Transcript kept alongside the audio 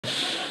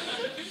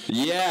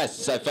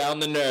Yes, I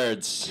found the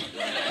nerds.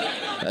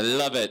 I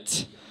love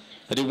it.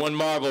 I do one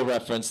Marvel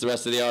reference, the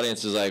rest of the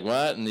audience is like,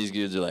 what? And these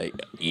dudes are like,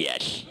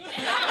 yes.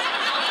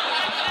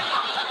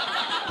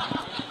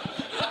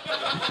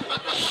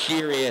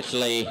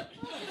 Seriously.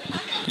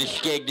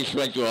 This gig just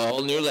went to a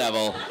whole new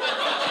level.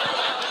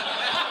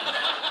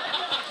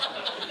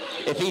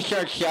 If he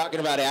starts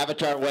talking about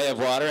Avatar Way of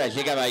Water, I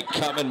think I might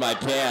come in my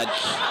pants.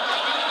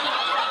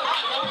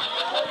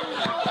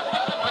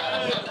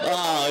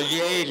 Oh,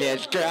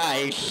 Jesus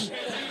Christ.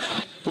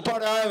 What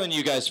part of Ireland are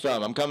you guys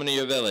from? I'm coming to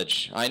your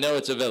village. I know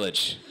it's a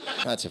village.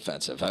 That's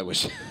offensive. I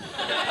wish.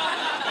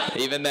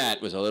 Even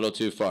that was a little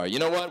too far. You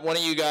know what? One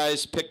of you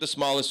guys, pick the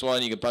smallest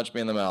one. You can punch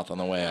me in the mouth on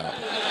the way out.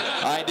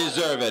 I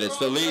deserve it. It's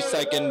the least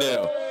I can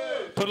do.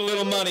 Put a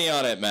little money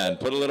on it, man.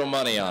 Put a little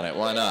money on it.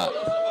 Why not?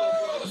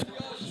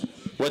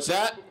 What's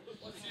that?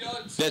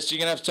 This, you're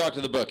going to have to talk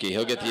to the bookie.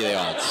 He'll get you the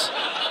odds.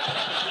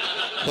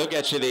 He'll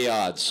get you the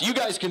odds. You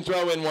guys can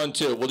throw in one,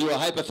 too. We'll do a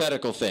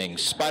hypothetical thing.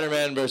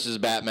 Spider-Man versus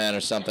Batman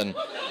or something.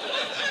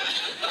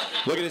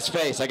 Look at his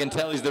face. I can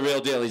tell he's the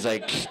real deal. He's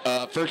like,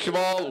 first of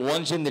all,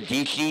 one's in the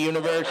DC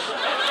universe,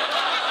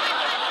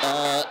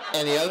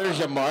 and the other's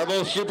a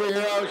Marvel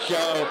superhero,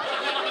 so,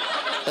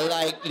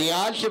 like, the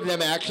odds of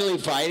them actually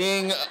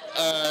fighting,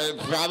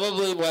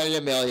 probably 1 in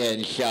a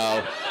million,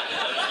 so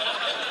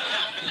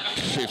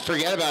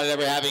forget about it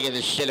ever happening in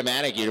the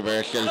cinematic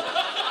universe, 'cause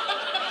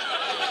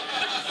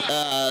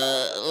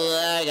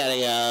I gotta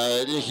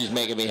go. This is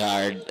making me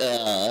hard.